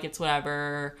out. Like it's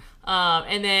whatever."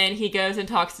 And then he goes and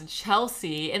talks to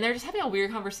Chelsea, and they're just having a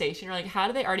weird conversation. You're like, how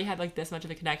do they already have like this much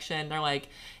of a connection? They're like,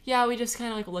 "Yeah, we just kind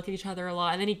of like look at each other a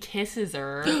lot." And then he kisses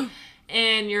her.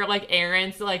 And you're like,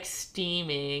 Aaron's like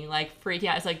steaming, like freaking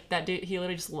out. It's like that dude. He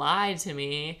literally just lied to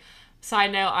me.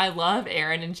 Side note, I love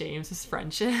Aaron and James's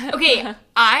friendship. Okay,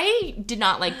 I did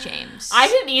not like James. I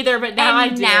didn't either, but now I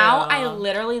do. Now I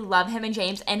literally love him and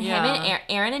James, and him Yeah. and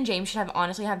Aaron and James should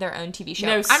honestly have their own TV show.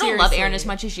 No, I don't love Aaron seriously. as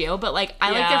much as you, but like I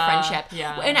like their Yeah, friendship.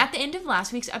 yeah. And at the end of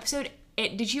last week's episode,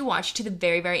 did you watch to the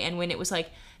very end when it was like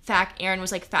Aaron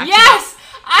was like fact. Yes,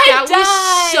 I That died.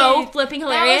 was so flipping That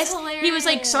hilarious. was He was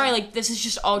like, hilarious. "Sorry, like this is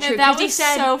just all No, true." that 'Cause he was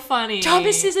said, so funny.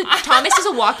 Thomas is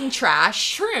a walking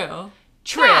trash. True.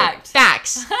 True. Fact.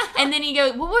 Facts. And then he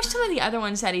goes, what were some of the other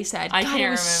ones that he said? I God, can't it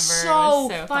remember. was It So,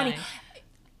 was so funny.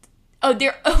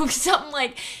 funny. Something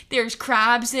like there's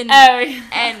crabs and Oh, yeah.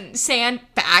 and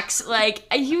sandbacks.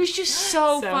 Like he was just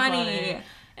so, funny.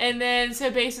 And then,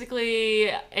 so basically,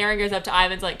 Aaron goes up to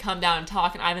Ivan's like, come down and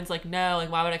talk. And Ivan's like, no,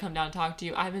 like, why would I come down and talk to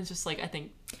you? Ivan's just like, I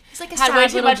think, He's like a had sad way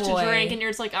too little much boy. to drink. And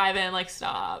you're just like, Ivan, like,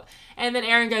 stop. And then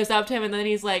Aaron goes up to him, and then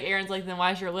he's like, Aaron's like, then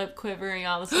why is your lip quivering?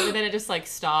 All this stuff. And then it just like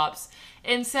stops.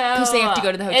 And so, Because they have to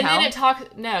go to the And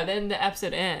hotel? then the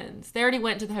episode ends. They already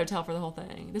went to the hotel for the whole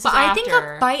thing. This But is I after. think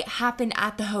a fight happened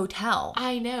at the hotel.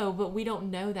 I know, but we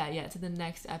don't know that yet to the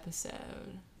next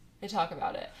episode. They talk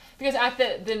about it. Because at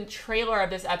the trailer of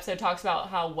this episode talks about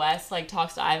how Wes, like,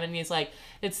 talks to Ivan, and he's like,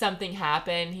 did something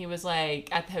happen? He was, like,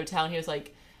 at the hotel, and he was,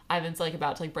 like, Ivan's, like,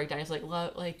 about to, like, break down. He's like,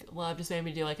 love just made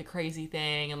me do, like, a crazy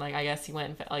thing. And, like, I guess he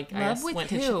went and, like, Love with went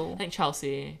who? to, I think,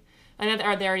 Chelsea. I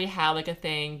know they already had, like, a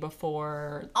thing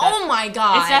before. Oh my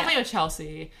god. It's definitely with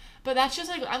Chelsea. But that's just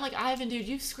like, I'm like, Ivan, dude,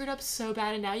 you've screwed up so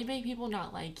bad, and now you make people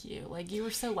not like you. Like, you were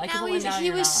so likable, and now he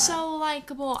you're was not. so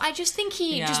likable. I just think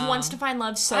he just Yeah. wants to find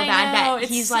love so I bad know, that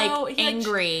it's he's so- like he, like,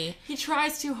 angry. He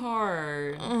tries too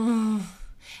hard.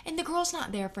 And the girl's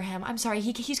not there for him. I'm sorry.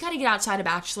 He's got to get outside of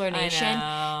Bachelor Nation.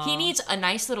 know. He needs a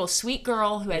nice little sweet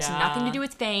girl who has Yeah. nothing to do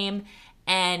with fame,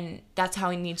 and that's how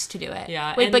he needs to do it.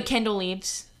 Yeah, Wait, and- but Kendall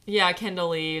leaves. Yeah, Kendall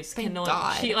leaves. Thank Kendall,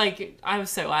 God. she like, I was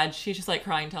so glad. She's just like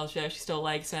crying, tells Joe she still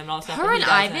likes him and all that stuff. Her but and he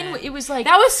Ivan, doesn't. it was like...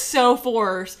 That was so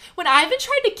forced. When Ivan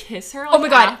tried to kiss her, like, Oh my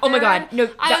God, after, oh my God. No,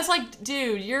 I that- was like,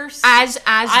 dude, you're... As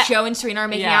Joe and Serena are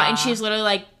making out, and Yeah. she's literally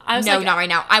like, I was no, like- not right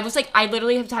now. I was like, I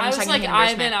literally have I having was like,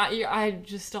 secondhand embarrassment. Ivan, I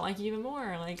just don't like you even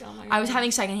more. Like, oh my God. I was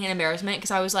having secondhand embarrassment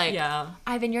because I was like, Yeah.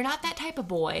 Ivan, you're not that type of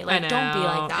boy. I Like, know. don't be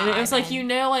like that. And it was like, Ivan. you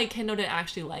know, like, Kendall didn't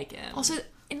actually like him. Also,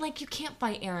 and like, you can't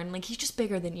fight Aaron. Like, he's just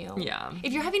bigger than you. Yeah.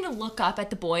 If you're having to look up at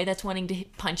the boy that's wanting to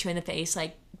punch you in the face,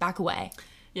 like, back away.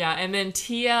 Yeah, and then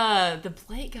Tia, the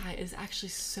Blake guy, is actually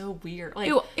so weird. Like,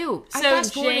 Ew. I so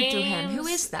fast forwarded through him. Who James-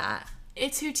 is that?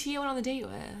 It's who Tia went on the date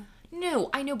with. No,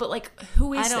 I know, but like,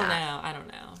 who is that? I don't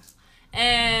know.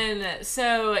 And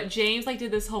so James like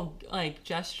did this whole like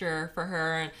gesture for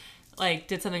her and like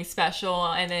did something special,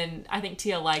 and then I think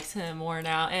Tia likes him more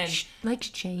now. And Like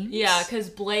James? yeah, because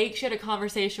Blake, she had a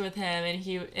conversation with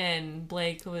him, and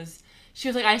Blake was. She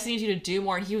was like, I just need you to do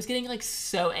more. And he was getting, like,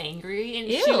 so angry. And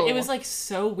Ew. it was, like,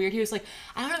 so weird. He was like,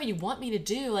 I don't know what you want me to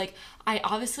do. Like, I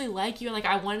obviously like you. And, like,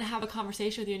 I wanted to have a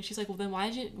conversation with you. And she's like, well, then why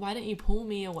didn't you pull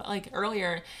me away, like,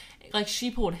 earlier? Like,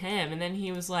 she pulled him. And then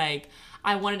he was like,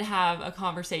 I wanted to have a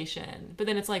conversation. But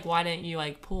then it's like, why didn't you,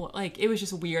 like, pull? Like, it was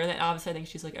just weird. And obviously I think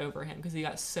she's, like, over him because he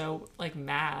got so, like,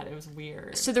 mad. It was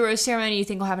weird. So the rose ceremony you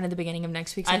think will happen at the beginning of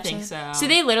next week's I episode? think so. So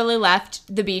they literally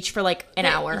left the beach for like an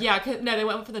hour. Yeah, no, they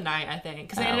went for the night, I think.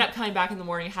 Because they Oh. ended up coming back in the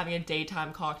morning and having a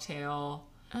daytime cocktail.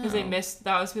 Because they Oh. missed,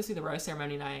 that was supposed to be the rose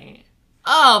ceremony night.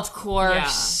 Oh, of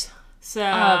course. So,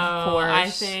 Of course. I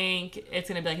think it's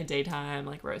going to be like a daytime,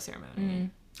 like, rose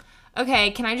ceremony.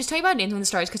 Okay, can I just tell you about Dancing with the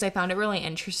Stars because I found it really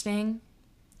interesting?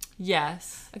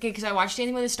 Yes. Okay, because I watched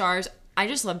Dancing with the Stars. I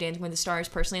just love Dancing with the Stars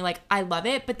personally. Like, I love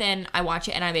it, but then I watch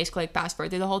it and I basically like fast forward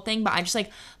through the whole thing. But I just like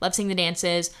love seeing the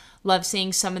dances, love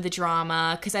seeing some of the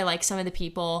drama because I like some of the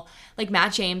people. Like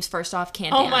Matt James, first off,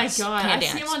 can't Oh dance. my God. Can't I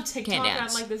see him on dance. TikTok Can't and I'm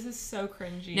dance. like, this is so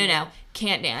cringy. No,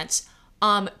 can't dance.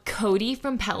 Cody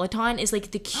from Peloton is like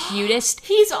the cutest.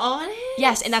 He's on it?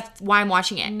 Yes, and that's why I'm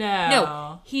watching it.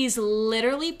 No. He's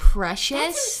literally precious.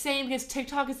 That's insane because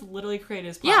TikTok is literally created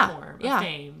his yeah, platform yeah, of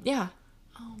fame. yeah.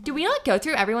 Do we not go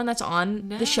through everyone that's on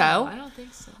No, the show? I don't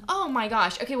think so. Oh my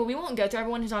gosh. Okay, well, we won't go through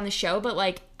everyone who's on the show, but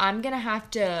like, I'm gonna have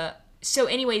to. So,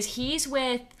 anyways, he's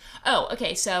with. Oh,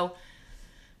 okay, so.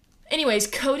 Anyways,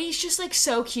 Cody's just like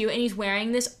so cute and he's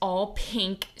wearing this all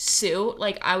pink suit.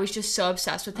 Like, I was just so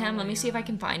obsessed with him. Let me see if I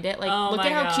can find it. Like, Oh look my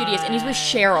at how cute he is. And he's with God.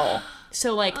 Cheryl.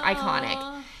 So, like, iconic.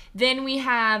 Aw. Then we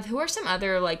have. Who are some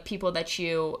other like people that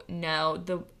you know?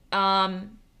 The.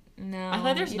 No. I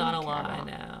thought there's you not a don't care lot about.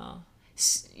 I know.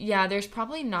 Yeah, there's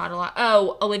probably not a lot.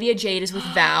 Oh, Olivia Jade is with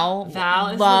Val. Val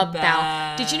is Love the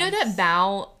Val. Did you know that best.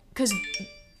 Val? Because,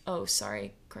 oh,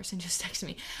 sorry, Carson just texted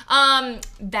me.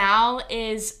 Val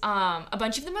is a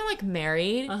bunch of them are like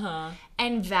married,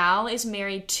 and Val is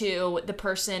married to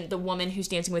the woman who's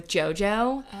dancing with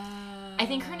JoJo. I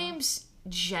think her name's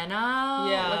Jenna.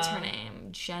 Yeah. What's her name?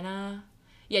 Jenna.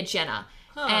 Yeah, Jenna.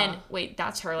 Huh. And wait,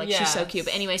 that's her. Like she's so cute.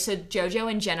 But anyway, so JoJo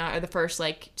and Jenna are the first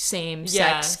like same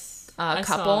sex I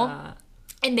saw couple, that.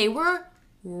 and they were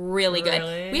really good.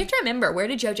 Really? We have to remember, where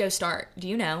did JoJo start? Do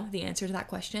you know the answer to that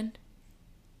question?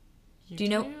 Do you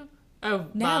know? YouTube? Oh,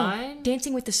 No, Vine?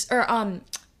 Dancing with the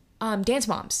Dance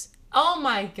Moms. Oh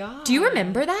my God. Do you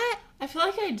remember that? I feel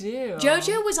like I do.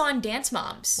 JoJo was on Dance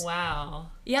Moms. Wow.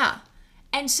 Yeah.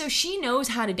 And so she knows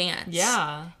how to dance.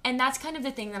 Yeah. And that's kind of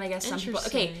the thing that I guess some people...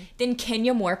 Okay, Interesting. then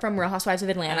Kenya Moore from Real Housewives of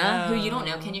Atlanta, who you don't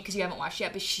know Oh. Kenya because you haven't watched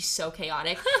yet, but she's so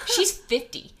chaotic. She's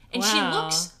 50, and she Wow.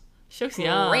 looks She looks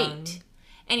young. great.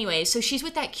 Anyway, so she's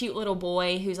with that cute little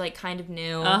boy who's like kind of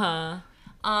new. Uh-huh.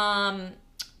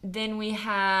 Then we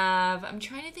have, I'm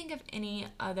trying to think of any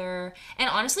other, and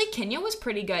honestly, Kenya was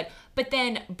pretty good. But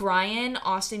then Brian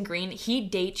Austin Green, he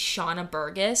dates Shauna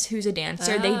Burgess, who's a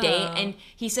dancer. They date, Oh. and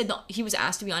he said he was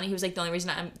asked to be on it. He was like, the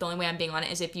only way I'm being on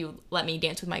it is if you let me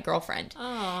dance with my girlfriend.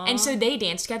 Aw. And so they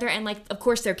dance together, and like, of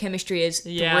course, their chemistry is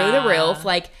through the Yeah. roof.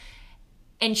 Like,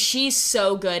 and she's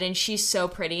so good, and she's so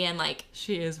pretty, and like,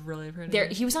 She is really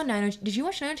pretty. he was on 902. Did you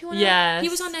watch 90210? Yes. He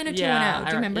was on 90210. Yeah, Do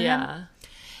you remember him? Yeah.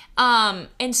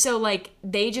 And so like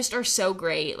they just are so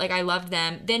great. Like I loved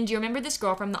them. Then do you remember this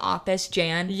girl from The Office,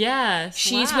 Jan? Yes.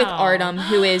 She's wow. with Artem,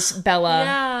 who is Bella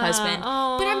Yeah. husband.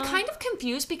 Aw. But I'm kind of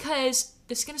confused because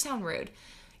this is gonna sound rude.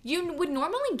 You would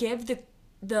normally give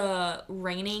the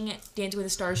reigning Dancing with the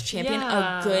Stars champion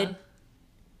Yeah. a good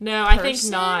No, I think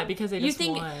person. not because they You just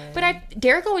think? won. But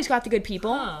Derek always got the good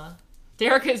people. Huh.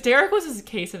 Derek was a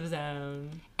case of his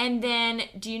own. And then,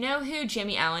 do you know who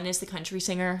Jimmy Allen is, the country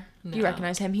singer? Do you No.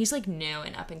 recognize him? He's like new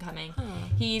and up and coming.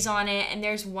 He's on it, and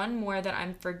there's one more that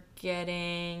I'm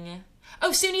forgetting. Oh,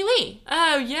 Suni Lee.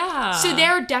 Oh, yeah. So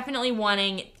they're definitely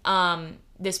wanting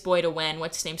this boy to win.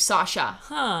 What's his name? Sasha.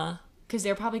 Huh. Because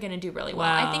they're probably going to do really well.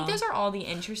 Wow. I think those are all the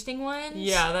interesting ones.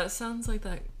 Yeah, that sounds like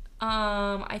that.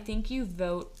 I think you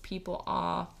vote people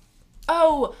off.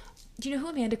 Oh, do you know who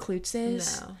Amanda Kloots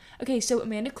is? No. Okay, so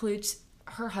Amanda Kloots,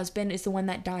 her husband is the one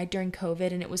that died during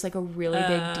COVID, and it was like a really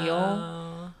big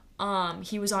deal.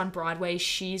 He was on Broadway.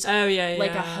 She's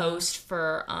like a host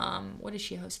for what is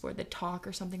she a host for? The Talk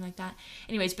or something like that.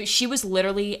 Anyways, but she was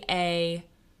literally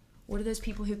what are those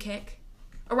people who kick?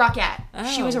 A Rockette.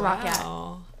 She was a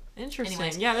Rockette. Interesting.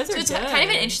 Anyways, yeah, those are it's good. kind of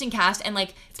an interesting cast, and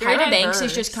like very Tyra Banks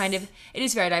is diverse. just kind of it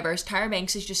is very diverse. Tyra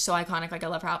Banks is just so iconic. Like I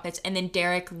love her outfits, and then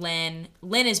Derek Lynn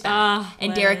is back, and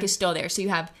Lynn. Derek is still there. So you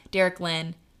have Derek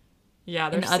Lynn. Yeah,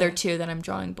 And there's the other two that I'm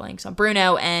drawing blanks on,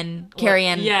 Bruno and Carrie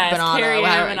Ann yes, Bonato. Carrie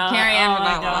Ann Bonato. Carrie Ann Oh my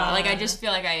Bonato. God. Like I just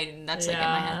feel like that's like in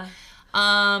my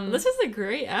head. This was a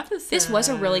great episode. This was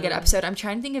a really good episode. I'm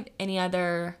trying to think of any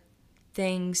other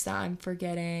things that I'm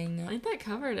forgetting. I think that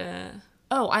covered it.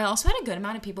 Oh, I also had a good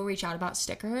amount of people reach out about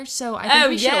stickers, so I think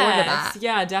we should order that.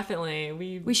 Yeah, definitely.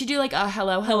 We should do like a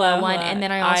hello one, and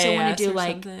then I also want to do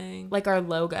like our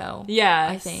logo. Yeah,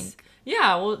 I think.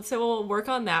 Yeah, well, so we'll work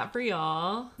on that for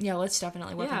y'all. Yeah, let's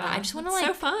definitely work on that. I just want to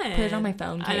so fun. put it on my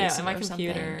phone case. I know, on my or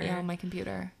computer. Something. Yeah, on my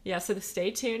computer. Yeah, so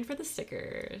stay tuned for the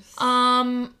stickers.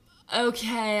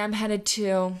 Okay, I'm headed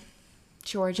to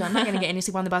Georgia. I'm not gonna get any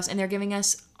sleep on the bus, and they're giving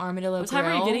us Armadillo What Grill.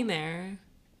 time are you getting there?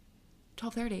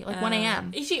 12:30, like 1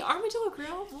 a.m. Is she Armadillo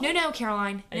Grill? What? No,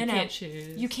 Caroline. No, You can't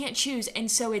choose. You can't choose,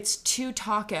 and so it's 2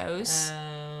 tacos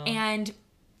and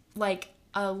like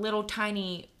a little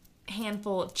tiny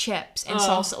handful of chips and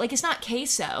salsa. Like it's not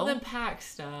queso. Then pack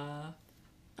stuff.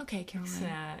 Okay, Caroline.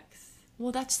 Snacks.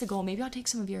 Well, that's the goal. Maybe I'll take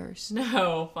some of yours.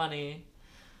 No, funny.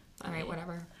 All right,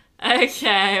 whatever.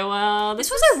 Okay, well,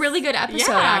 This was a really good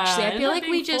episode. Actually, I feel like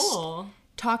we just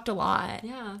talked a lot.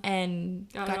 Yeah. And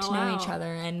Got got it to all know out. each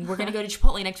other. And we're gonna go to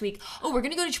Chipotle next week. Oh, we're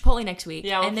gonna go to Chipotle next week.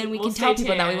 Yeah, and then we we'll can tell stay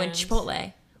people that we went to tuned.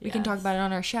 Chipotle. We can Yes. talk about it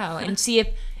on our show and see if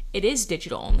it is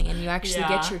digital only and you actually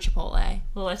get your Chipotle.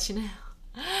 We'll let you know.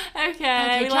 Okay.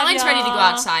 Okay, we love Caroline's ready to go y'all.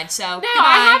 outside, so No, goodbye.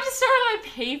 I have to start on my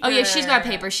paper. Oh yeah, she's got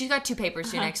paper. She's got 2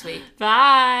 papers due next week.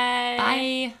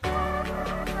 Bye. Bye.